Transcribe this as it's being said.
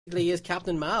basically is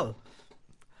Captain Mal.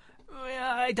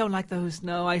 I don't like those.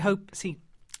 No, I hope. See,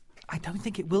 I don't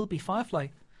think it will be Firefly.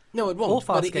 No, it won't. Or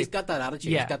But Farscape. he's got that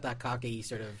attitude. Yeah. He's got that cocky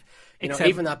sort of. You know, Except-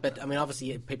 even that bit. I mean,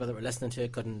 obviously, people that were listening to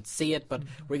it couldn't see it, but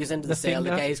where he goes into the cell, the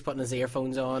finger. guy's putting his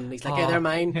earphones on. And he's like, "Hey, they're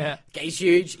mine." Yeah. Guy's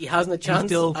huge. He hasn't a chance,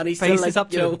 Still and he's still faces like, up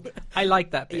to you know. him. I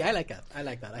like that bit. Yeah, I like that. I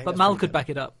like that. I think But that's Mal pretty could good. back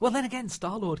it up. Well, then again,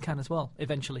 Star-Lord can as well,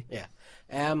 eventually. Yeah.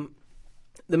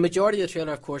 The majority of the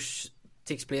trailer, of course,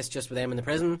 takes place just with them in the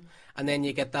prison, and then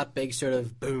you get that big sort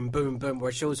of boom, boom, boom, where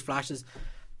it shows flashes.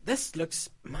 This looks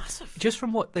massive. Just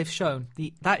from what they've shown,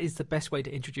 that is the best way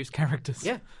to introduce characters.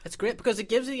 Yeah, it's great because it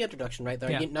gives you the introduction right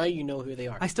there. Yeah. Now you know who they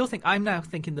are. I'm now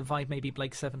thinking the vibe may be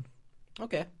Blake 7.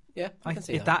 Okay, yeah, I can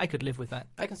see if that. I could live with that.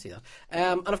 I can see that.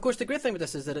 And of course, the great thing with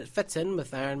this is that it fits in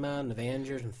with Iron Man,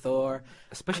 Avengers, and Thor.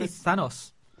 Especially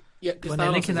Thanos. Yeah, because When Thanos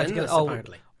they're linking is that in together. this,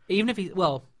 apparently. Even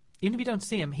if you don't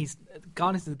see him, he's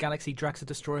Guardians of the Galaxy, Drax the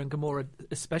Destroyer, and Gamora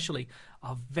especially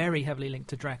are very heavily linked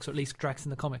to Drax, or at least Drax in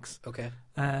the comics. Okay.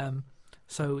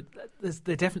 So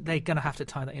they're going to have to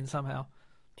tie that in somehow.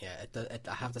 Yeah,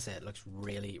 I have to say it looks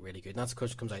really, really good. And that's, of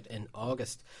course, comes out in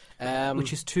August.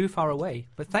 Which is too far away.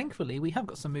 But thankfully, we have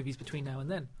got some movies between now and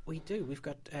then. We do. We've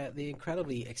got the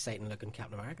incredibly exciting-looking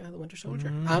Captain America, the Winter Soldier,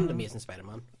 and Amazing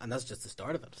Spider-Man. And that's just the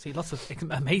start of it. See, lots of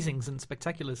amazings and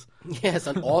spectaculars. Yes,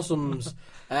 and awesomes.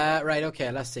 Right,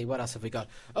 okay, let's see. What else have we got?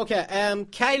 Okay,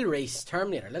 Kyle Reese,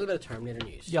 Terminator. A little bit of Terminator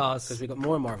news. Yes. Because we've got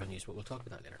more Marvel news, but we'll talk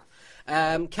about that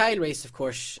later. Kyle Reese, of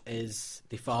course, is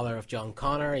the father of John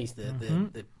Connor. He's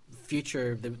the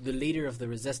future, the leader of the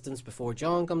Resistance before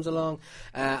John comes along.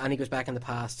 And he goes back in the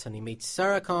past and he meets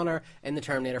Sarah Connor in the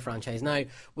Terminator franchise. Now,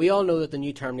 we all know that the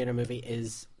new Terminator movie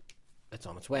it's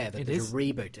on its way. That there's a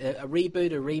reboot. A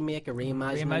reboot, a remake, a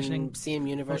reimagining, same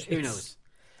universe. Who knows?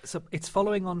 So it's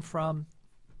following on from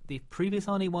the previous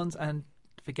Arnie ones and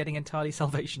forgetting entirely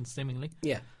Salvation, seemingly.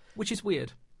 Yeah. Which is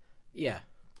weird. Yeah.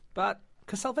 But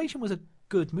because Salvation was a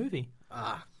good movie.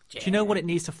 Yeah. Do you know what it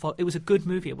needs to follow? It was a good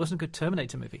movie. It wasn't a good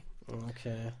Terminator movie.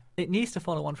 Okay. It needs to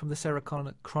follow on from the Sarah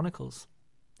Connor Chronicles.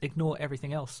 Ignore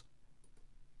everything else.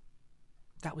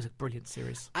 That was a brilliant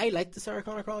series. I like the Sarah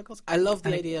Connor Chronicles. I love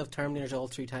the idea of Terminators all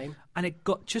through time. And it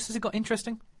got just as it got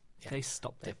interesting, they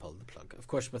stopped They it. pulled the plug. Of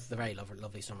course, with the very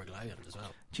lovely Summer Glau in it as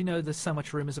well. Do you know there's so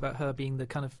much rumours about her being the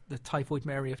kind of the Typhoid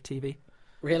Mary of TV?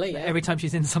 Really? Yeah. Every time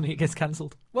she's in something, it gets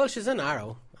cancelled. Well, she's in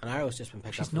Arrow, and Arrow's just been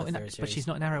picked up She's for not the in, third but series. she's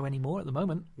not in Arrow anymore at the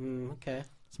moment. Okay.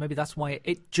 So maybe that's why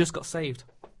it just got saved.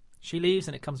 She leaves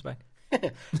and it comes back.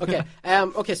 Okay.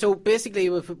 Okay. So basically,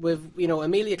 with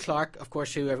Emilia Clarke, of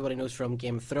course, who everybody knows from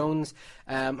Game of Thrones,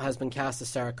 has been cast as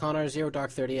Sarah Connor. Zero Dark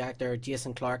 30 actor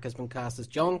Jason Clarke has been cast as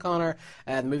John Connor.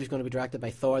 The movie's going to be directed by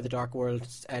Thor: The Dark World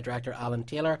director Alan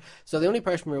Taylor. So the only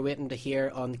person we were waiting to hear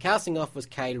on the casting off was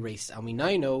Kyle Reese, and we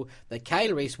now know that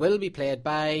Kyle Reese will be played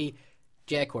by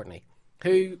Jay Courtney,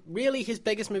 who really his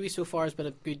biggest movie so far has been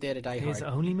A Good Day to Die Hard. His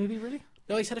only movie, really?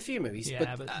 No, he's had a few movies,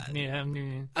 Yeah, but yeah.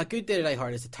 A Good Day to Die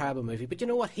Hard is a terrible movie. But you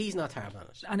know what? He's not terrible in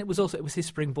it. And it was his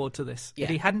springboard to this. Yeah.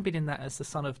 If he hadn't been in that as the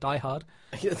son of Die Hard,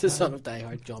 The son of Die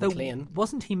Hard, John McClane.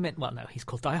 wasn't he meant? Well, no, he's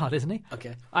called Die Hard, isn't he?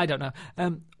 Okay. I don't know.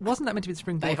 Wasn't that meant to be the Die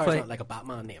springboard Hard's for? not like a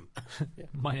Batman name.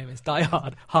 My name is Die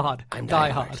Hard. Hard. I'm Die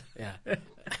Die Hard. Yeah.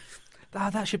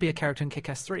 That should be a character in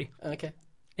Kick-Ass 3. Okay.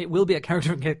 It will be a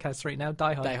character in Kick-Ass 3 now.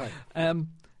 Die Hard. Die Hard.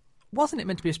 Wasn't it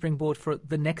meant to be a springboard for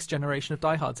the next generation of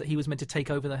Die Hards that he was meant to take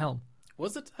over the helm?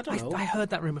 Was it? I don't know. I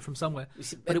heard that rumor from somewhere,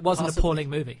 see, but it wasn't an appalling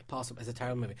movie. Possible. It's a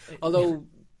terrible movie. Although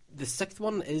the sixth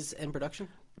one is in production.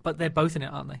 But they're both in it,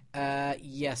 aren't they?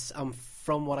 Yes.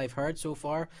 From what I've heard so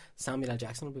far, Samuel L.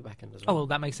 Jackson will be back in as well. Oh, well,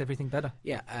 that makes everything better.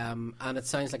 Yeah, and it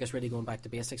sounds like it's really going back to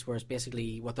basics, whereas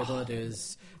basically what they're going to do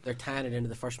is they're tying it into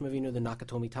the first movie, the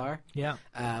Nakatomi Tower. Yeah.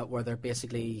 Where they're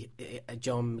basically,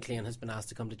 John McClane has been asked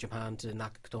to come to Japan to the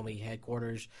Nakatomi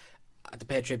headquarters to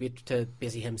pay tribute to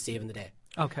basically him saving the day.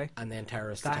 Okay. And then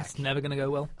terrorists That's attack. never going to go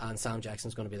well. And Sam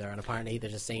Jackson's going to be there, and apparently they're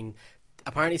just saying,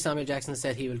 apparently Samuel Jackson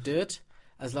said he will do it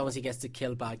as long as he gets to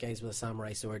kill bad guys with a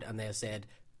samurai sword, and they've said,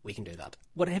 we can do that.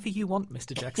 Whatever you want,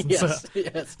 Mr. Jackson, Yes, sir.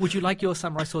 yes. Would you like your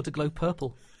samurai sword to glow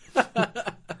purple?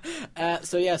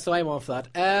 So I'm off that.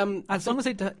 As long as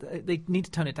they need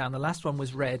to tone it down. The last one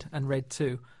was Red and Red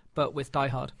 2, but with Die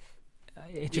Hard.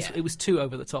 It was too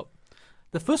over the top.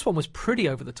 The first one was pretty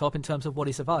over the top in terms of what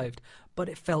he survived, but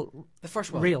it felt The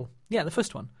first one? real. Yeah, the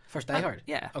first one. First Die Hard?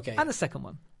 Yeah. Okay. And the second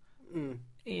one.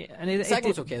 Yeah, and The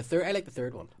second one's okay. I like the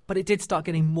third one. But it did start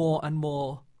getting more and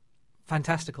more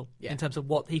fantastical Yeah. in terms of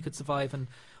what he could survive and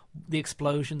the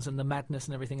explosions and the madness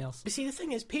and everything else. But see, the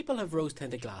thing is, people have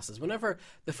rose-tinted glasses. Whenever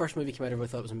the first movie came out, everybody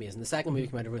thought it was amazing. The second movie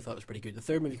came out, everybody thought it was pretty good. The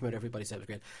third movie came out, everybody said it was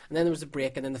great. And then there was a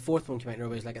break, and then the fourth one came out, and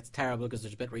everybody was like, it's terrible because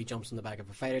there's a bit where he jumps on the back of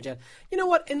a fighter jet. You know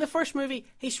what? In the first movie,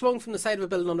 he swung from the side of a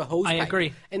building on a hose pipe. I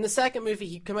agree. In the second movie,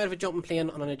 he came out of a jumping plane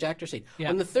on an ejector seat. Yeah.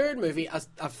 In the third movie,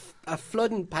 a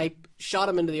flooding pipe shot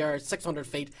him into the air 600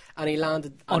 feet, and he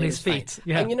landed on his feet. Fine.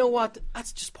 Yeah. And you know what?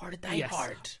 That's just part of Die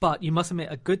Hard. But you must admit,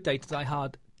 A Good Day to Die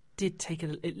Hard did take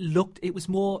it. It was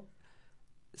more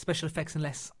special effects and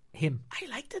less him. I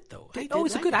liked it though.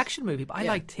 It's a good action movie, but I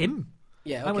liked him.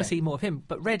 Yeah, okay. I want to see more of him.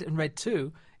 But Red and Red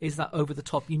 2 is that over the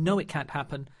top. You know it can't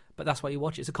happen, but that's why you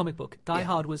watch it. It's a comic book. Die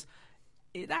Hard was.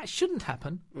 That shouldn't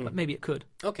happen, but maybe it could.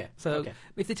 Okay. So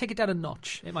if they take it down a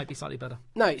notch, it might be slightly better.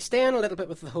 Now, staying a little bit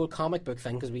with the whole comic book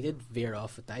thing, because we did veer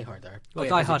off with Die Hard there. Well,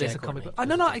 Die Hard is a comic book.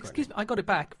 No, excuse me. I got it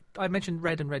back. I mentioned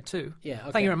Red and Red 2. Yeah,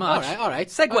 okay. Thank you very much. All right.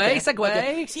 Segue.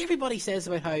 Okay. See, everybody says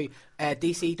about how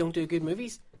DC don't do good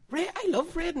movies. I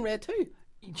love Red and Red 2. Do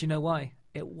you know why?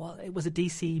 It was a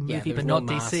DC movie, but no not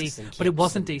DC. But it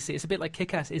wasn't DC. It's a bit like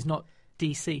Kick-Ass is not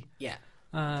DC. Yeah.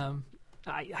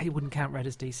 I wouldn't count Red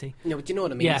as DC. No, but you know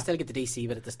what I mean? Yeah. You still get the DC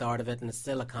bit at the start of it, and it's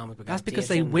still a comic book. That's because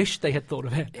they wish they had thought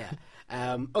of it.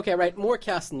 Yeah. Okay, right. More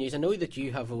casting news. I know that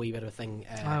you have a wee bit of a thing.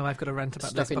 I've got a rant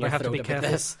about this, but I have to be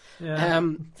careful. Yeah.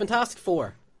 Fantastic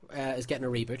Four is getting a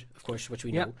reboot, of course, which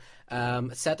we know.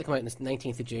 It's set to come out on the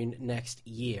 19th of June next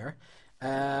year.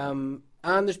 And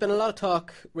there's been a lot of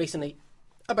talk recently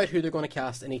about who they're going to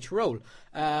cast in each role.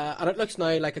 And it looks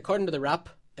now like, according to the wrap,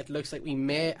 it looks like we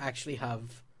may actually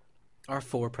have our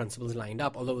four principals lined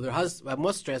up, although I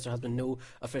must stress there has been no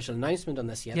official announcement on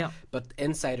this yet, but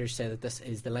insiders say that this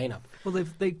is the lineup. Well,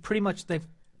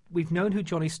 we've known who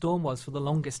Johnny Storm was for the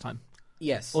longest time.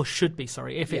 Yes. Or should be,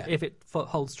 sorry, if it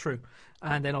holds true.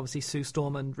 And then obviously Sue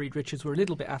Storm and Reed Richards were a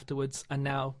little bit afterwards, and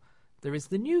now there is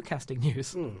the new casting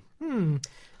news.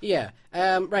 Yeah.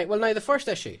 Right, well now the first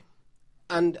issue,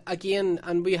 and again,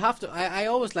 and we have to, I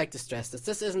always like to stress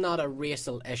this is not a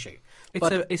racial issue.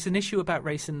 It's an issue about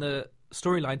race in the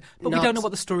storyline, but we don't know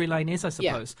what the storyline is, I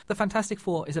suppose. The Fantastic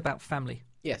Four is about family.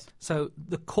 Yes. So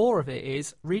the core of it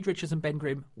is Reed Richards and Ben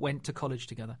Grimm went to college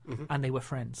together, and they were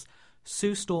friends.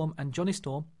 Sue Storm and Johnny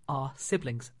Storm are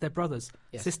siblings. They're brothers,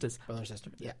 sisters. Brother and sister,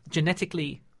 yeah.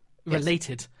 Genetically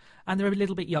related, and they're a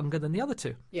little bit younger than the other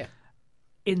two. Yeah.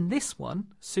 In this one,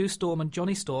 Sue Storm and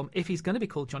Johnny Storm, if he's going to be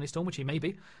called Johnny Storm, which he may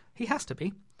be, he has to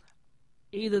be.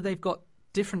 Either they've got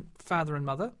different father and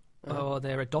mother, or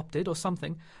they're adopted or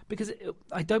something, because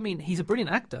I don't mean he's a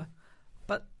brilliant actor,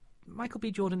 but Michael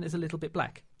B. Jordan is a little bit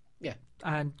black. Yeah.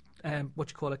 And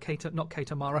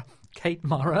Kate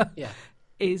Mara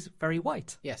is very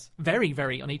white. Yes. Very,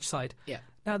 very on each side. Yeah.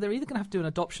 Now, they're either going to have to do an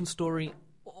adoption story,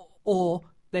 or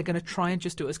they're going to try and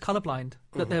just do it as colourblind,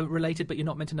 that they're related but you're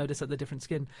not meant to notice that they're different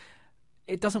skin.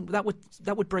 It doesn't. That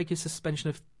would break your suspension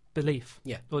of belief.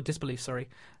 Yeah. Or disbelief, sorry.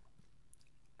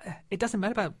 It doesn't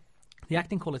matter about the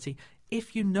acting quality.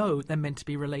 If you know they're meant to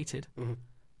be related,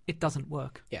 it doesn't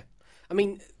work. Yeah. I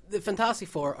mean, the Fantastic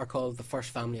Four are called the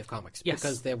first family of comics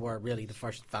because they were really the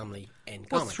first family in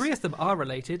comics. Well, three of them are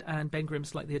related, and Ben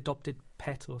Grimm's like the adopted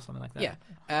pet or something like that.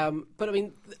 Yeah. But I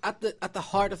mean, at the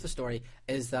heart of the story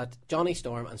is that Johnny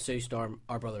Storm and Sue Storm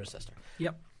are brother and sister.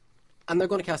 Yep. And they're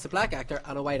going to cast a black actor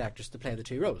and a white actress to play the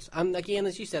two roles. And again,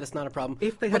 as you said, it's not a problem.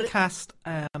 If they had cast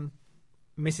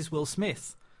Mrs. Will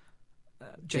Smith,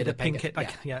 Jada Pinkett,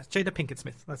 Jada Pinkett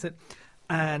Smith, that's it,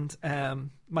 and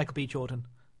Michael B. Jordan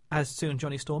as Sue and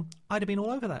Johnny Storm, I'd have been all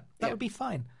over that. That would be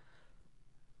fine.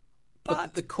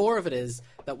 But the core of it is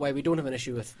that why we don't have an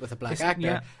issue with a black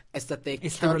actor is that they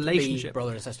can't the relationship, be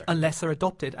brother and sister. Unless they're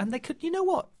adopted. And they could, you know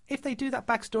what? If they do that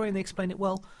backstory and they explain it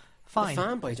well, fine. The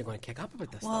fanboys are going to kick up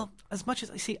about this. Well, as much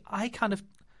as,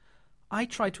 I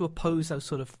tried to oppose those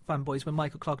sort of fanboys when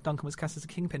Michael Clarke Duncan was cast as a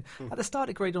Kingpin. At the start,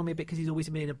 it grated on me a bit because he's always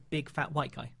been a big fat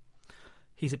white guy.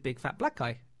 He's a big fat black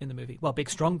guy in the movie. Well, big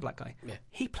strong black guy. Yeah.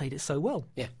 He played it so well.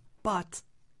 Yeah. But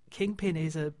Kingpin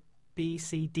is a B,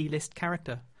 C, D list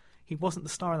character. He wasn't the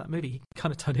star of that movie. He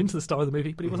kind of turned into the star of the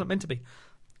movie, but he wasn't meant to be.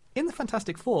 In the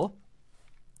Fantastic Four,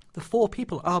 the four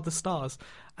people are the stars,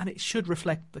 and it should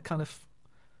reflect the kind of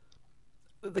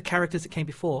the characters that came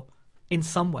before in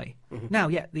some way. Now,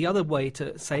 the other way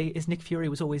to say is Nick Fury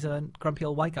was always a grumpy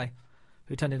old white guy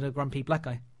who turned into a grumpy black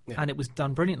guy, and it was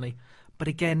done brilliantly. But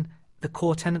again, the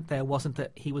core tenet there wasn't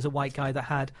that he was a white guy that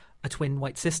had a twin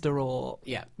white sister or,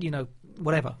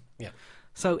 whatever. Yeah.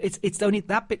 So it's only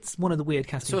that bit's one of the weird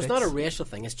casting bits. So it's not a racial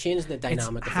thing. It's changing the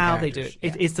dynamic of how the they do it.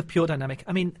 It's the pure dynamic.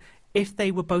 I mean, if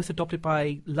they were both adopted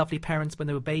by lovely parents when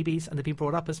they were babies and they've been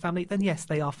brought up as family, then yes,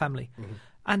 they are family.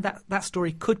 And that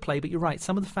story could play, but you're right.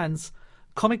 Some of the fans,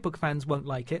 comic book fans, won't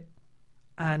like it.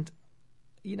 And,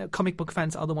 comic book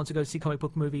fans are the ones who go to see comic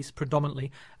book movies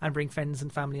predominantly and bring friends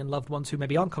and family and loved ones who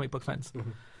maybe aren't comic book fans.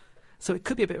 Mm-hmm. So it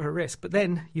could be a bit of a risk. But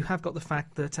then you have got the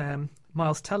fact that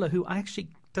Miles Teller, who I actually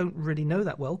don't really know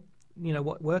that well,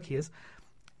 what work he is.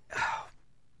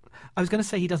 I was going to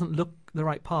say he doesn't look the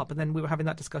right part, but then we were having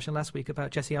that discussion last week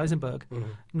about Jesse Eisenberg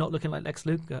not looking like Lex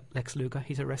Luthor.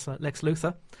 He's a wrestler, Lex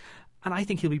Luthor. And I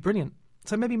think he'll be brilliant.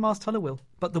 So maybe Miles Teller will.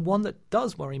 But the one that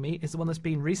does worry me is the one that's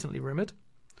been recently rumoured,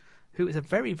 who is a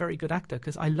very, very good actor,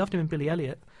 because I loved him in Billy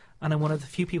Elliot, and one of the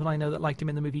few people I know that liked him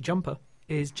in the movie Jumper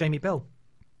is Jamie Bell.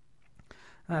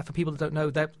 For people that don't know,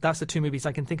 that's the two movies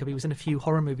I can think of. He was in a few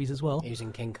horror movies as well. He was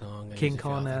in King Kong.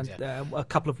 And a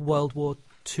couple of World War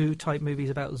II type movies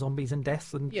about zombies and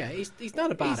death. And yeah, he's not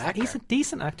a bad actor. He's a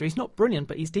decent actor. He's not brilliant,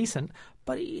 but he's decent.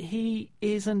 But he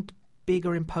isn't big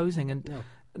or imposing. And no.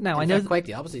 Now I know quite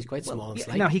the opposite. He's quite small and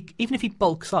slight. Now even if he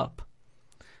bulks up,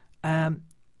 Ben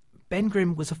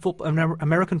Grimm was an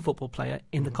American football player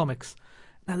in the comics.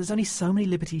 Now there's only so many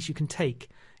liberties you can take.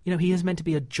 He is meant to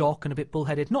be a jock and a bit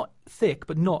bullheaded, not thick,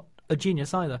 but not a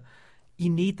genius either.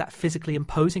 You need that physically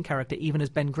imposing character, even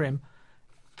as Ben Grimm.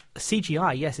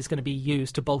 CGI, yes, is going to be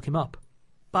used to bulk him up,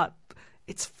 but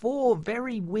it's 4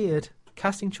 very weird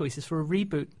casting choices for a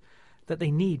reboot that they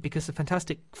need, because the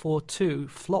Fantastic Four 2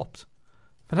 flopped.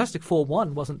 Fantastic Four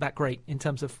 1 wasn't that great in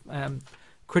terms of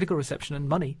critical reception and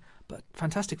money, but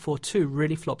Fantastic Four 2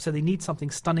 really flopped, so they need something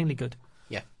stunningly good.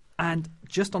 Yeah. And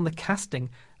just on the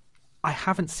casting, I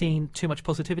haven't seen too much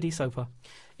positivity so far.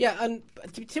 Yeah, and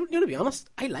to be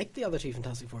honest, I liked the other 2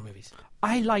 Fantastic Four movies.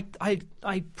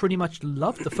 I pretty much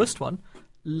loved the first one,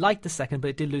 liked the second, but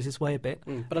it did lose its way a bit.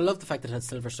 But I loved the fact that it had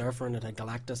Silver Surfer and it had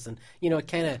Galactus, and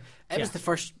it was the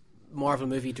first Marvel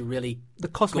movie to really the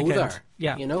cosmic go end. there.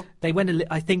 Yeah, they went.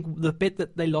 I think the bit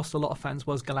that they lost a lot of fans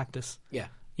was Galactus. Yeah,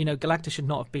 Galactus should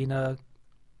not have been a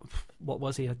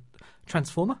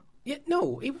Transformer? Yeah,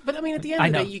 no, but I mean, at the end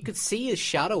of the day, you could see his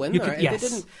shadow in there.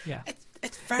 Yes.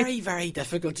 It's very, very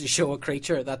difficult to show a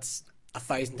creature that's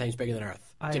 1,000 times bigger than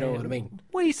Earth. Do you know what I mean?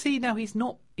 Well, you see, now he's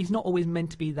not always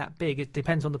meant to be that big. It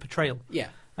depends on the portrayal. Yeah.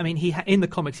 I mean, in the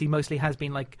comics, he mostly has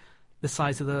been like the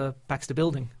size of the Baxter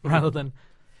Building, rather than,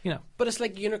 But it's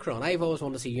like Unicron. I've always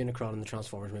wanted to see Unicron in the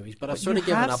Transformers movies, but I've sort of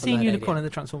given up on that idea. You have seen Unicron idea. in the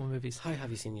Transformers movies. How have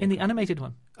you seen Unicron? In the animated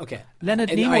one. Okay. Leonard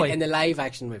Nimoy. In the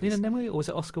live-action movies. Leonard Nimoy, or was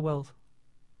it Oscar Wilde?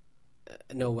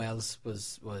 No, Wells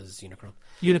was Unicron.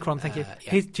 Unicron, thank you.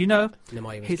 Yeah. Do you know?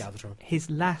 Nimoy was Galvatron. His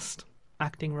last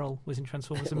acting role was in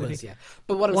Transformers the movie. Yeah.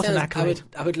 But what I'm saying is,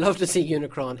 I would love to see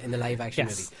Unicron in the live-action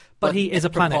movie. But he is a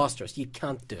planet. Preposterous. You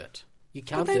can't do it. You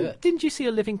can't do it. Didn't you see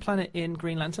a living planet in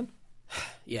Green Lantern?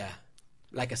 Yeah.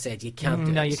 Like I said, you can't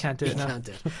do it. No, you can't do it. You can't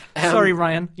do it. Sorry,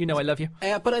 Ryan. I love you.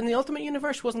 But in the Ultimate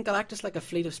Universe, wasn't Galactus like a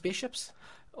fleet of spaceships?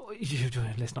 Oh,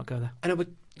 let's not go there. I know, but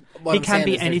he can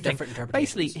be anything.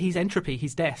 Basically, he's entropy.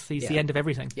 He's death. He's the end of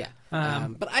everything. Yeah.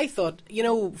 But I thought,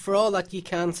 for all that you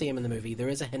can see him in the movie, there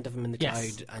is a hint of him in the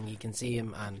cloud, and you can see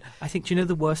him. And I think, do you know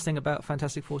the worst thing about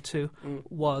Fantastic Four 2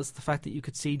 was the fact that you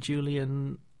could see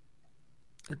Julian,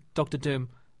 Doctor Doom,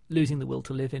 losing the will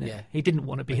to live in it. Yeah. He didn't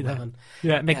want to be there.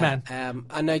 Yeah, McMahon.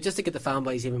 And now, just to get the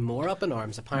fanboys even more up in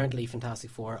arms, apparently Fantastic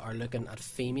Four are looking at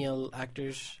female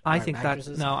actors. I think that's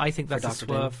a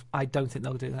swerve. Doom. I don't think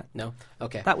they'll do that. No?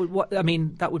 Okay. That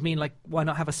would mean, like, why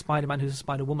not have a Spider-Man who's a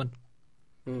Spider-Woman?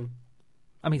 I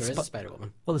mean, there is a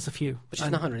Spider-Woman. Well, there's a few. But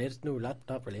she's not related. No,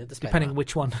 not related to Spider-Man. Depending on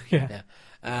which one, yeah.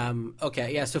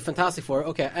 Okay, yeah, so Fantastic Four.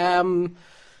 Okay,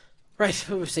 right,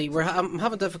 we'll see. I'm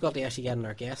having difficulty actually getting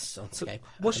our guests on Skype.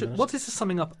 What is this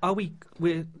summing up?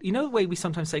 We're the way we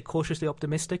sometimes say cautiously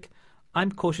optimistic?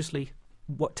 I'm cautiously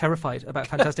terrified about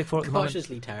Fantastic Four at the moment.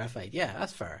 Cautiously terrified, yeah,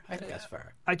 that's fair. I think that's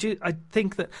fair. I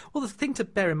think that, the thing to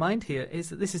bear in mind here is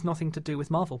that this is nothing to do with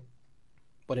Marvel.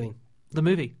 What do you mean? The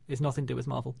movie is nothing to do with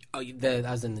Marvel. Oh,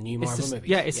 as in the new Marvel movie?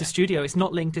 Yeah, it's a studio. It's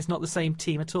not linked. It's not the same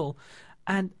team at all.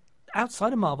 And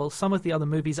outside of Marvel, some of the other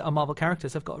movies that are Marvel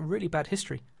characters have got a really bad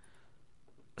history.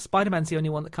 Spider-Man's the only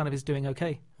one that kind of is doing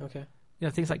okay. Okay.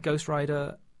 Things like Ghost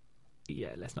Rider.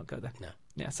 Yeah, let's not go there. No.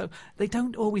 Yeah, so they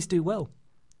don't always do well.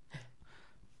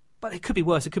 But it could be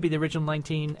worse. It could be the original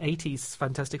 1980s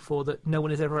Fantastic Four that no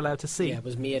one is ever allowed to see. Yeah, it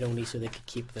was made only so they could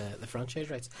keep the franchise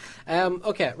rights.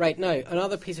 Okay, right, now,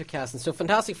 another piece of casting. So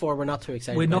Fantastic Four, we're not too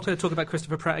excited We're not going to talk about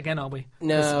Christopher Pratt again, are we?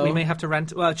 No. We may have to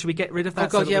rant. Well, should we get rid of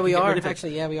that? Oh, God, we are.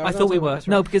 Actually, yeah, we are. I thought we were.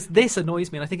 No, because this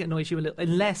annoys me, and I think it annoys you a little.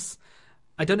 Unless...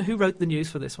 I don't know who wrote the news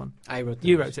for this one. I wrote the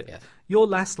news. You wrote it. Yeah. Your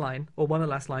last line, or one of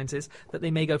the last lines, is that they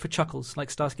may go for Chuckles,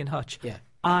 like Starsky and Hutch. Yeah.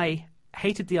 I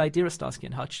hated the idea of Starsky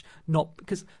and Hutch, not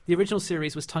because the original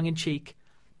series was tongue-in-cheek,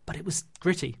 but it was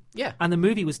gritty. Yeah. And the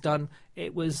movie was done.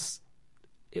 It was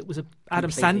a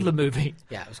Adam Completely. Sandler movie.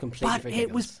 Yeah, it was completely But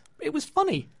ridiculous. it was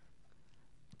funny.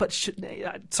 But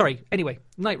sorry. Anyway,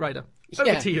 Knight Rider.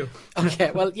 Over to you.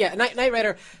 Okay. Well, yeah, Knight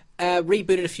Rider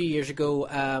rebooted a few years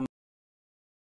ago.